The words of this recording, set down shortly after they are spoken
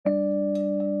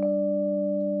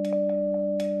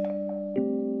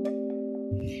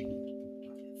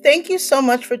Thank you so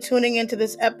much for tuning into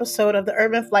this episode of the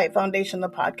Urban Flight Foundation, the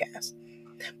podcast.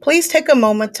 Please take a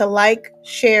moment to like,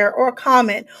 share, or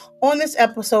comment on this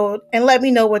episode and let me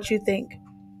know what you think.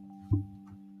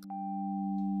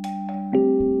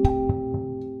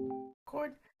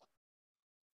 Record.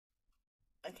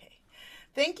 Okay.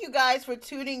 Thank you guys for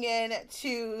tuning in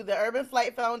to the Urban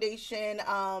Flight Foundation.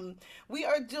 We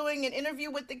are doing an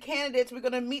interview with the candidates. We're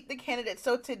going to meet the candidates.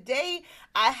 So today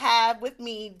I have with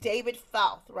me David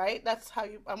Fauth, right? That's how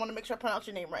I want to make sure I pronounce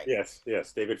your name right. Yes,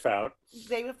 David Fauth.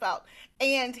 David Fauth.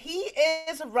 And he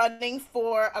is running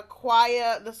for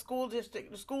Aquia, the school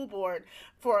district, the school board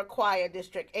for Aquia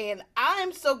district. And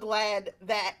I'm so glad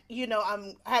that,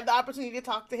 I had the opportunity to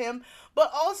talk to him, but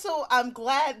also I'm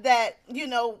glad that,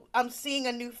 I'm seeing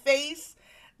a new face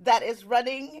that is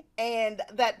running, and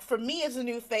that for me is a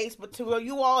new face, but to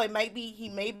you all, he may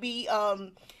be,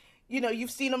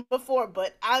 you've seen him before,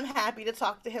 but I'm happy to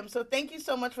talk to him. So thank you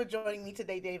so much for joining me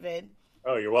today, David.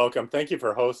 Oh, you're welcome. Thank you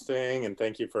for hosting and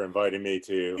thank you for inviting me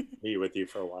to meet with you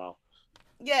for a while.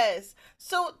 Yes.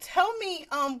 So tell me,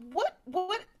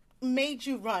 what made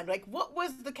you run? Like, what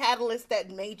was the catalyst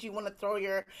that made you want to throw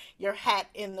your hat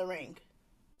in the ring?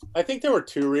 I think there were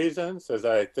two reasons as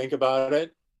I think about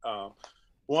it. Um,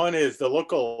 One is the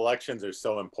local elections are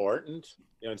so important.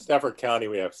 In Stafford County,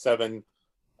 we have seven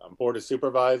board of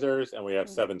supervisors and we have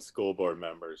Mm-hmm. seven school board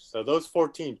members. So those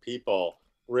 14 people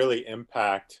really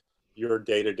impact your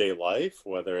day-to-day life,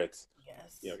 whether it's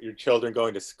Yes. your children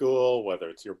going to school, whether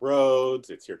it's your roads,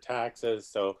 it's your taxes.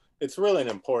 So it's really an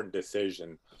important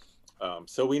decision.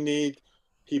 So we need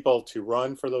people to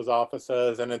run for those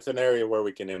offices, and it's an area where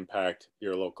we can impact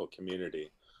your local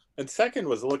community. And second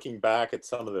was looking back at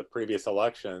some of the previous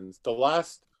elections. The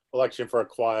last election for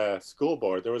Aquia School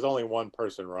Board, there was only one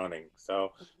person running.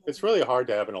 So it's really hard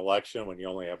to have an election when you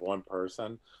only have one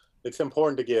person. It's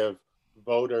important to give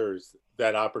voters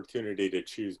that opportunity to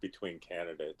choose between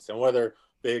candidates. And whether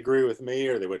they agree with me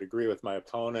or they would agree with my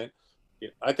opponent,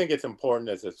 I think it's important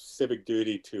as a civic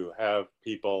duty to have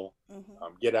people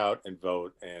Mm-hmm. get out and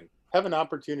vote and have an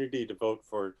opportunity to vote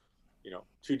for,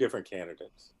 two different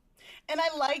candidates. And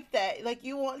I like that. Like,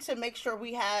 you want to make sure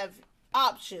we have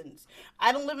options.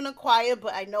 I don't live in Aquia,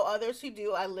 but I know others who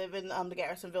do. I live in the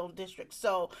Garrisonville district.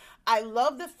 So I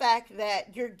love the fact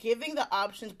that you're giving the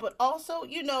options, but also,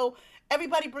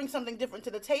 everybody brings something different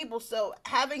to the table. So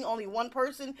having only one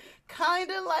person kind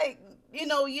of like,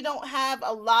 you don't have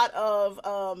a lot of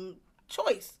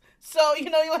choice. So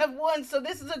you have one. So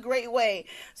this is a great way.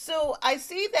 So I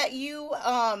see that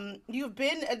you've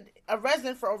been a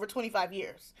resident for over 25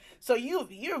 years. So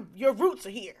your roots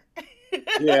are here.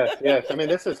 Yes. I mean,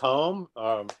 this is home.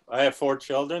 I have four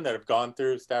children that have gone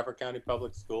through Stafford County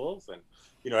Public Schools,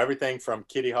 and everything from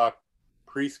Kitty Hawk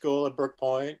preschool at Brook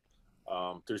Point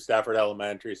through Stafford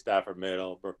Elementary, Stafford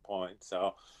Middle, Brook Point.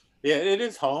 So, yeah, it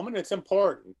is home, and it's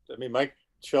important. I mean, my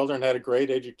children had a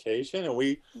great education, and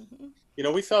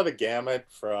Hmm. we saw the gamut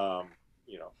from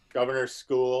governor's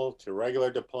school to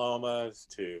regular diplomas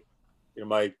to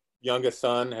my youngest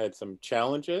son had some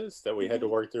challenges that we had to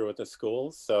Hmm. work through with the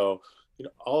schools. So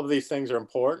all of these things are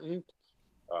important,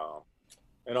 um,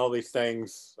 and all these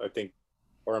things I think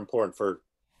are important for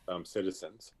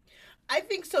citizens. I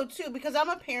think so too, because I'm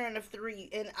a parent of three,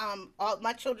 and all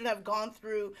my children have gone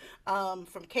through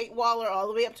from Kate Waller all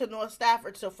the way up to North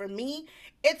Stafford. So for me,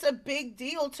 it's a big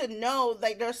deal to know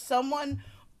that there's someone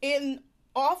in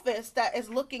office that is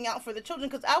looking out for the children.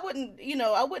 Because I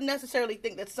wouldn't necessarily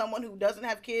think that someone who doesn't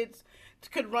have kids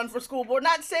could run for school board.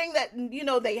 Not saying that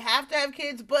they have to have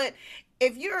kids, but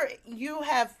if you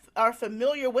have are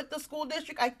familiar with the school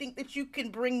district, I think that you can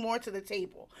bring more to the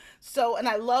table. So, and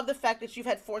I love the fact that you've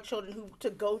had four children who to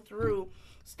go through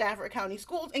Stafford County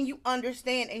schools, and you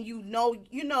understand, and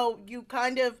you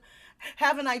kind of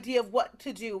have an idea of what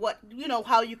to do, what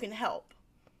how you can help.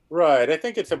 Right. I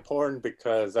think it's important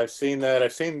because I've seen that.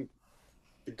 I've seen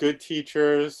the good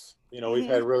teachers. We've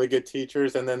Hmm. had really good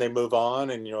teachers, and then they move on,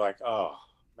 and you're like, oh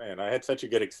man, I had such a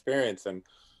good experience, and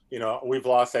we've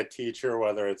lost that teacher,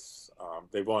 whether it's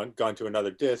gone to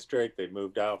another district, they've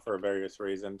moved out for various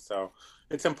reasons. So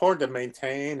it's important to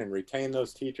maintain and retain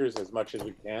those teachers as much as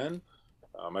we can.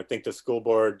 I think the school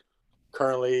board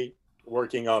currently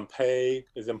working on pay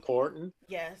is important,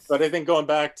 but I Yes. think going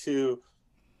back to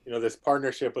this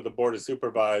partnership with the board of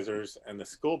supervisors and the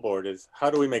school board is how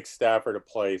do we make Stafford a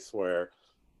place where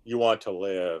you want to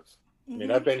live? I mean,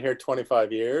 Hmm. I've been here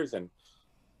 25 years, and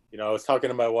I was talking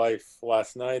to my wife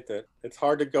last night that it's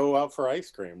hard to go out for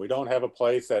ice cream. We don't have a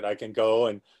place that I can go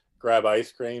and grab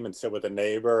ice cream and sit with a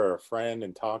neighbor or a friend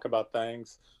and talk about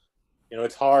things.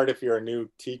 It's hard if you're a new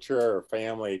teacher or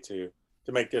family to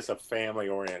to make this a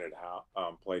family-oriented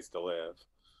place to live.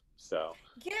 So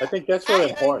I Yeah, think that's really I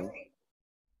important. agree.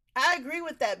 I agree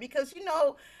with that because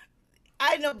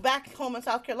I know back home in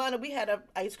South Carolina we had a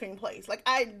ice cream place. Like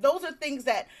I those are things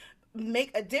that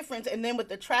make a difference, and then with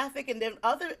the traffic and then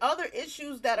other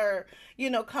issues that are,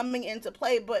 coming into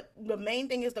play, but the main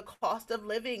thing is the cost of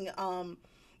living,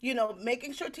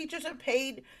 making sure teachers are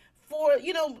paid for,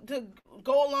 to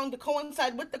go along to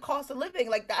coincide with the cost of living.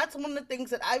 Like that's one of the things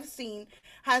that I've seen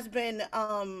has been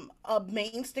a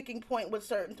main sticking point with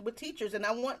teachers, and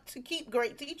I want to keep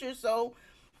great teachers. So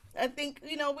I think,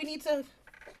 we need to.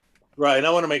 Right, and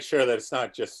I want to make sure that it's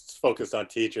not just focused on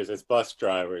teachers, it's bus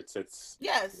drivers, it's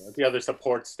Yes, the other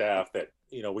support staff that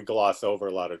we gloss over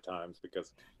a lot of times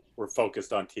because we're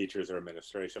focused on teachers or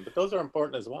administration, but those are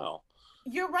important as well.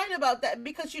 you're right about that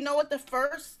because you know what? The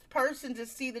first person to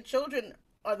see the children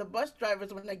are the bus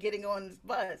drivers when they're getting on this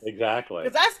bus. Exactly.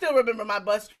 Because I still remember my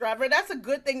bus driver. That's a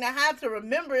good thing to have to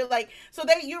remember. Like, so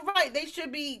you're right. They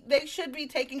should be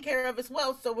taken care of as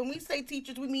well. So when we say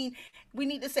teachers, we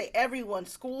need to say everyone,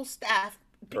 school staff,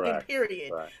 in Correct.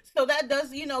 period. Right. So that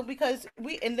does, because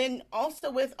and then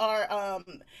also with our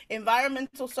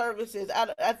environmental services,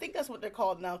 I think that's what they're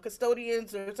called now,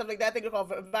 custodians or something like that. I think they're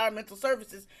called environmental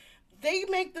services. They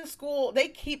make the school, they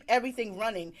keep everything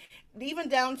running, even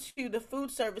down to the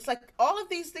food service. Like all of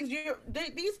these things,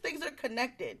 these things are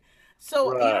connected.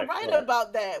 So you're Right. right Right.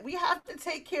 about that. We have to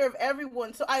take care of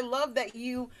everyone. So I love that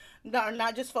you are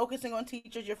not just focusing on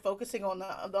teachers; you're focusing on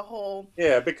the whole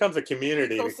Yeah, it becomes a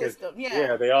community because ecosystem. Yeah.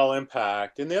 yeah, they all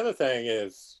impact. And the other thing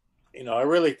is, I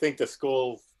really think the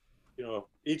schools,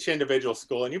 each individual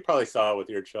school, and you probably saw it with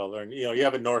your children, you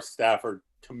have a North Stafford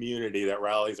community that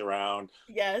rallies around,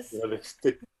 Yes.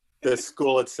 the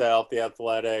school itself, the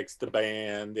athletics, the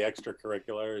band, the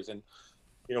extracurriculars. And,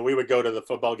 we would go to the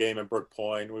football game in Brook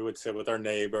Point. We would sit with our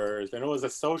neighbors, and it was a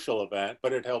social event,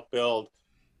 but it helped build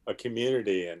a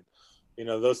community. And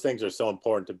those things are so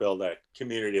important to build that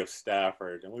community of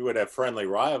Stafford. And we would have friendly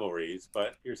rivalries,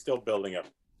 but you're still building up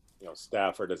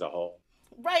Stafford as a whole.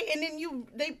 Right, and then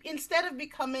they, instead of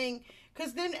becoming,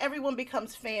 because then everyone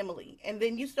becomes family, and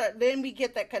then we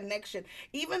get that connection.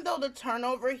 Even though the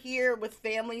turnover here with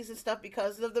families and stuff,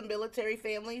 because of the military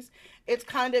families, it's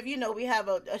kind of, we have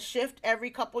a shift every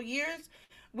couple years.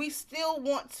 We still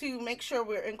want to make sure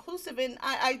we're inclusive, and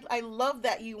I love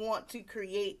that you want to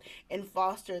create and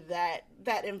foster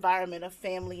that environment of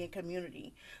family and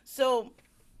community. So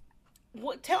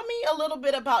tell me a little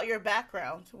bit about your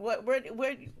background.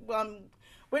 Um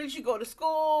where did you go to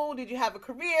school? Did you have a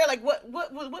career? Like what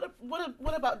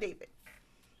about David?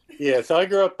 Yeah, so I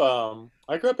grew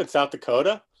up in South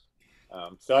Dakota.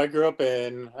 So I grew up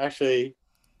in actually.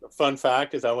 A fun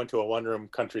fact is I went to a one-room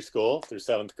country school through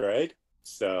seventh grade.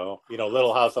 So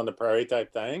Little House on the Prairie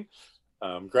type thing.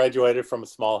 Graduated from a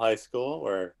small high school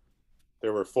where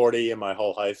there were 40 in my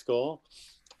whole high school.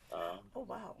 Um, Oh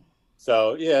wow.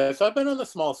 So yeah, so I've been in a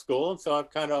small school, and so I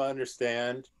kind of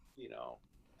understand,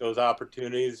 those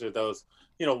opportunities or those,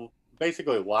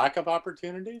 basically lack of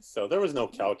opportunities. So there was no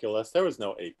calculus, there was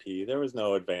no AP, there was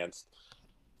no advanced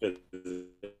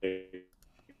physics.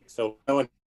 So when I went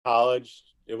to college,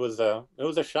 it was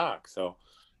a shock. So,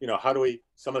 how do we?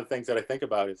 Some of the things that I think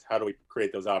about is how do we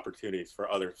create those opportunities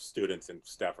for other students in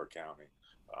Stafford County.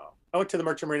 I went to the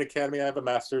Merchant Marine Academy. I have a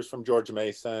master's from George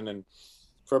Mason, and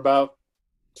for about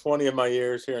 20 of my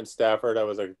years here in Stafford, I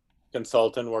was a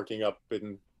consultant working up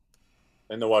in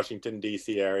the Washington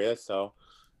D.C. area. So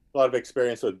a lot of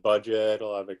experience with budget, a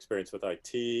lot of experience with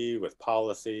IT, with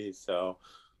policy. So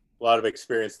a lot of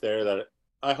experience there that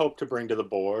I hope to bring to the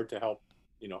board to help,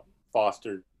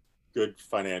 foster good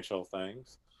financial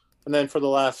things. And then for the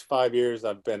last 5 years,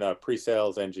 I've been a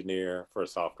pre-sales engineer for a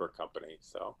software company.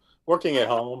 So working at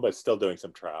Oh, home, but still doing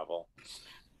some travel.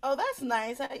 oh, that's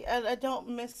nice. I don't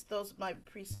miss those my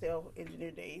pre-sale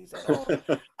engineer days at all.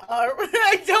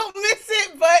 I don't miss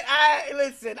it, but I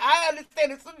listen. I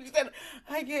understand as soon as you said,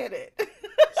 I get it.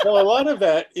 So a lot of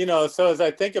that, so as I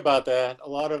think about that, a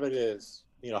lot of it is,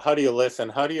 how do you listen?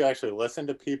 How do you actually listen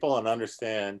to people and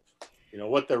understand,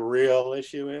 what the real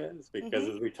issue is? Because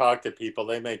Hmm. as we talk to people,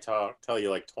 they may tell you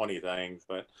like 20 things,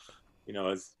 but,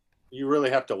 as you really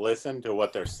have to listen to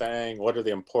what they're saying, what are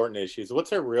the important issues, what's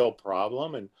their real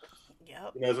problem? And,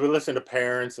 Yep. as we listen to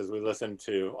parents, as we listen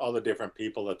to all the different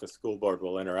people that the school board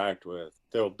will interact with,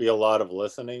 there'll be a lot of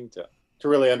listening to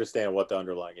really understand what the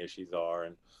underlying issues are.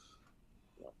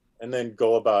 And then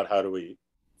go about how do we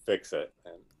fix it.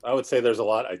 And I would say there's a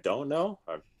lot I don't know.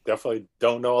 I definitely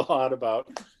don't know a lot about,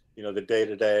 the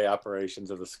day-to-day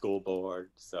operations of the school board.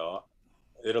 So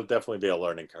it'll definitely be a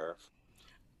learning curve.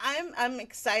 I'm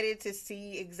excited to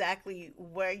see exactly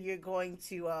where you're going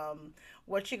to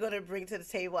what you're going to bring to the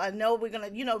table. I know we're gonna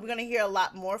hear a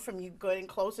lot more from you getting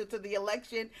closer to the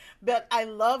election, but I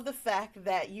love the fact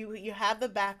that you have the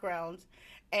background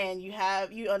and you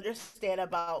understand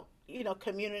about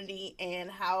community and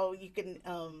how you can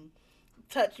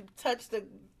touch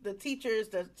the teachers,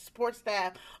 the support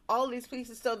staff, all these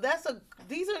pieces. So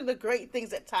these are the great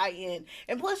things that tie in.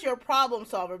 And plus you're a problem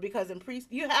solver because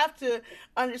you have to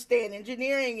understand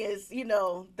engineering is,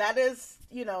 that is,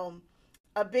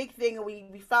 a big thing, and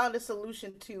we found a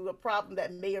solution to a problem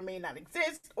that may or may not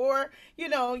exist, or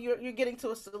you're getting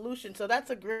to a solution. So that's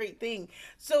a great thing.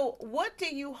 So what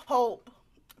do you hope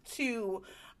to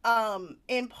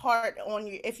impart on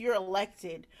you if you're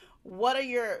elected? What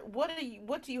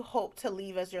do you hope to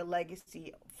leave as your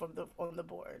legacy from the on the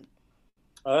board?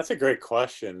 That's a great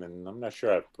question, and I'm not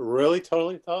sure I've really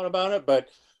totally thought about it, but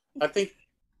I think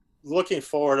looking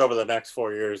forward over the next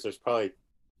 4 years, there's probably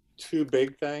two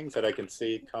big things that I can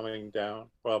see coming down.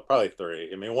 Well, probably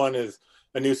three. I mean, one is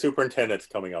a new superintendent's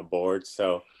coming on board,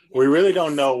 so we really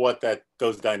don't Yes. know what that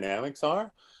those dynamics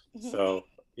are. Hmm. So,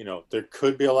 there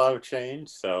could be a lot of change.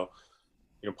 So,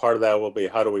 part of that will be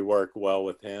how do we work well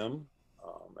with him,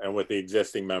 and with the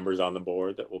existing members on the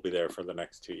board that will be there for the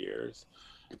next 2 years.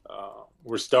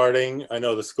 We're starting. I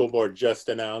know the school board just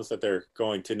announced that they're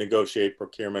going to negotiate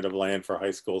procurement of land for high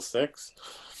school six.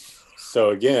 So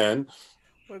again,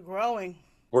 We're growing.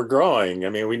 we're growing. I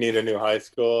mean, we need a new high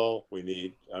school.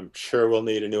 I'm sure we'll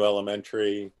need a new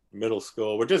elementary, middle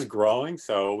school. We're just growing.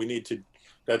 So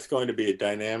that's going to be a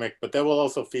dynamic, but that will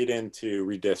also feed into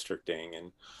redistricting.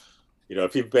 And,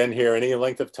 if you've been here any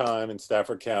length of time in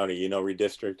Stafford County,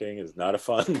 redistricting is not a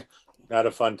fun, not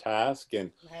a fun task.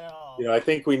 And, At all. I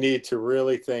think we need to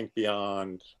really think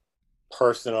beyond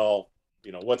personal,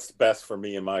 what's best for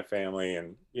me and my family,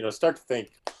 and, start to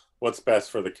think what's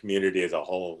best for the community as a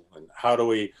whole, and how do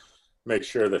we make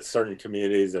sure that certain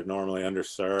communities that are normally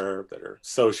underserved, that are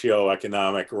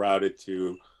socioeconomic routed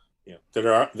to,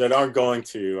 that aren't going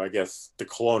to, I guess, the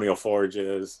colonial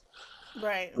forages.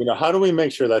 Right. How do we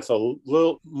make sure that's a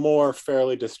little more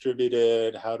fairly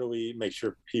distributed? How do we make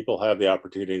sure people have the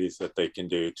opportunities that they can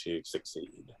do to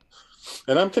succeed?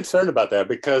 And I'm concerned about that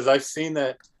because I've seen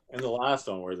that in the last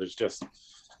one where there's just,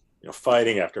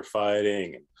 fighting after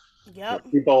fighting, and Yep.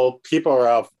 people are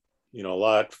out, a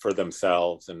lot for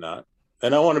themselves, and I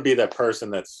want to be that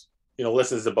person that's,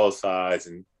 listens to both sides,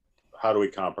 and how do we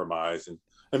compromise,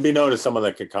 and be known as someone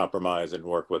that can compromise and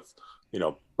work with,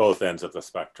 both ends of the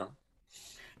spectrum.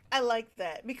 I like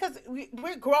that because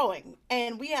we're growing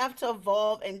and we have to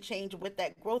evolve and change with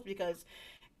that growth because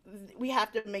we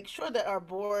have to make sure that our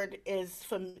board is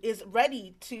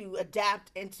ready to adapt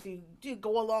and to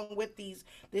go along with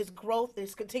this growth,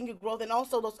 this continued growth, and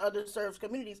also those underserved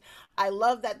communities. I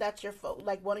love that that's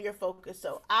like one of your focus.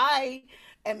 So I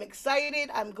am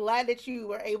excited. I'm glad that you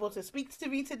were able to speak to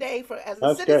me today. For as a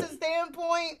That's good. citizen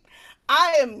standpoint,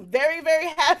 I am very very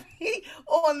happy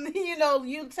on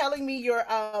you telling me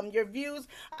your views.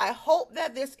 I hope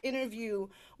that this interview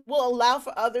will allow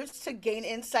for others to gain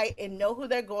insight and know who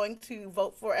they're going to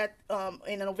vote for at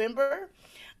in November.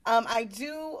 I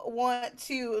do want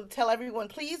to tell everyone,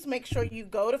 please make sure you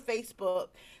go to Facebook,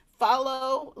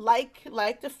 follow,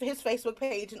 his Facebook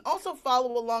page, and also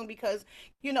follow along because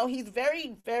he's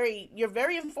you're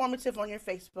very informative on your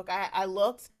Facebook. I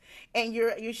looked, and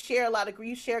you share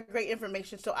you share great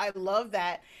information, so I love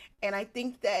that, and I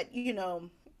think that you're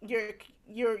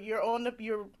you're on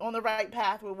the right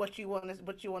path with what you want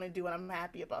to do, and I'm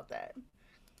happy about that.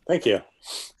 Thank you.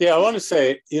 Yeah, I want to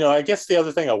say, I guess the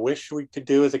other thing I wish we could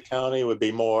do as a county would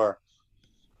be more,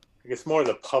 I guess, more of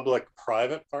the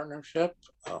public-private partnership.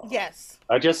 Yes.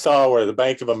 I just saw where the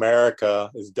Bank of America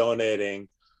is donating,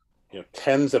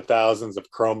 tens of thousands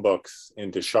of Chromebooks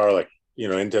into Charlotte,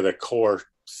 into the core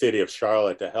city of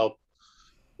Charlotte to help,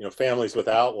 families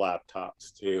without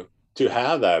laptops to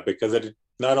have that, because it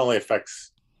not only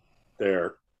affects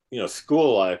their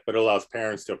school life, but it allows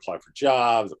parents to apply for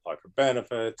jobs, apply for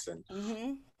benefits, and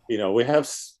Mm-hmm. we have.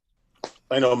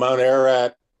 I know Mount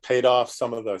Ararat paid off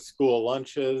some of the school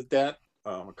lunches debt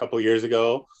a couple of years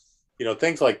ago.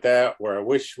 Things like that, where I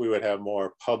wish we would have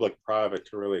more public-private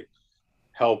to really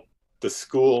help the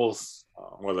schools,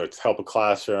 whether it's help a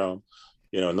classroom.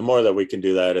 And the more that we can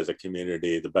do that as a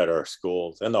community, the better our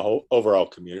schools and the whole overall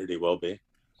community will be.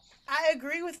 I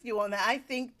agree with you on that. I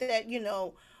think that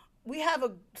we have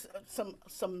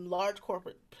some large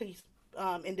corporate police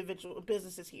individual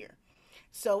businesses here,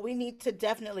 so we need to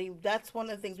definitely. That's one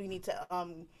of the things we need to.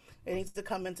 It needs to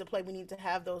come into play. We need to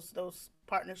have those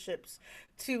partnerships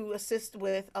to assist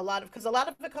with a lot of, because a lot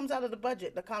of it comes out of the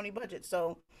budget, the county budget.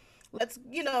 So let's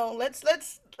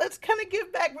kind of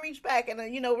give back, reach back, and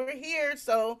we're here.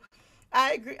 So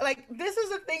I agree. Like, this is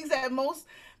the things that most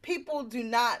people do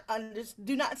not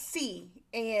see,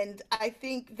 and I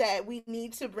think that we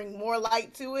need to bring more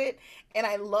light to it. And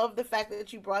I love the fact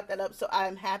that you brought that up. So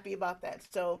I'm happy about that.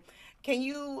 So, can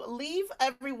you leave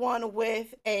everyone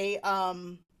with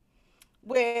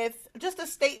just a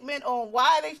statement on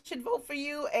why they should vote for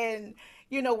you, and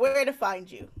where to find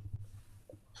you?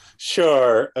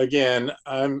 Sure. Again,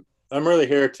 I'm really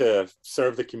here to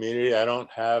serve the community. I don't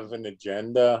have an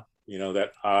agenda,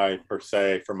 that I per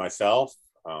se for myself.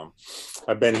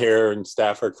 I've been here in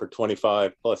Stafford for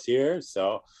 25 plus years,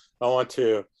 so I want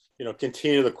to,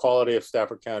 continue the quality of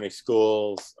Stafford County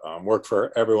schools, work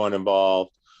for everyone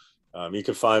involved. You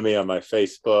can find me on my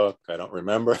Facebook. I don't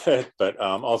remember it, but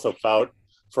also Fauth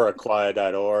for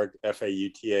Aquia.org,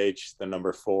 FAUTH, the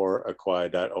number 4,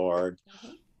 Aquia.org.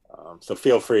 So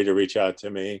feel free to reach out to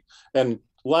me. And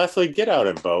lastly, get out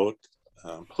and vote.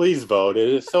 Please vote. It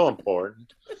is so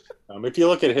important. If you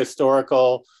look at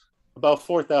historical, about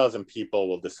 4,000 people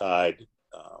will decide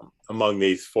among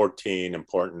these 14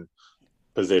 important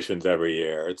positions every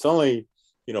year. It's only,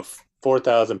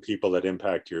 4,000 people that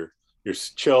impact your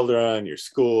children, your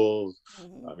schools,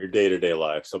 your day-to-day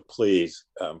life. So please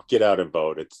get out and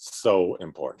vote. It's so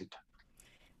important.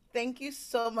 Thank you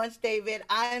so much, David.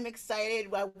 I am excited.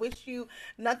 I wish you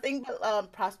nothing but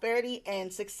prosperity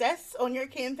and success on your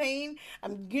campaign.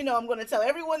 I'm going to tell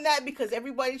everyone that, because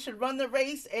everybody should run the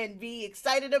race and be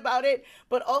excited about it,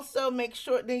 but also make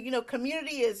sure that,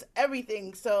 community is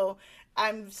everything. So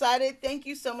I'm excited. Thank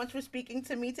you so much for speaking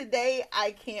to me today.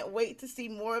 I can't wait to see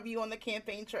more of you on the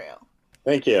campaign trail.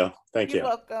 Thank you. Thank You're you.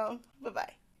 welcome.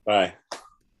 Bye-bye. Bye.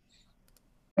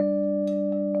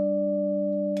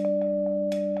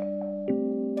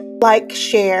 Like,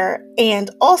 share,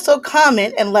 and also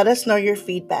comment and let us know your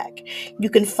feedback. You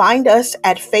can find us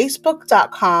at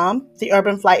facebook.com, The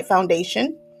Urban Flight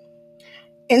Foundation,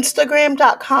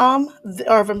 instagram.com, The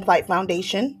Urban Flight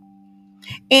Foundation,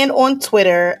 and on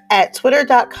Twitter at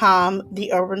twitter.com,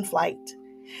 The Urban Flight.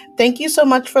 Thank you so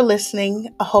much for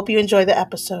listening. I hope you enjoy the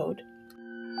episode.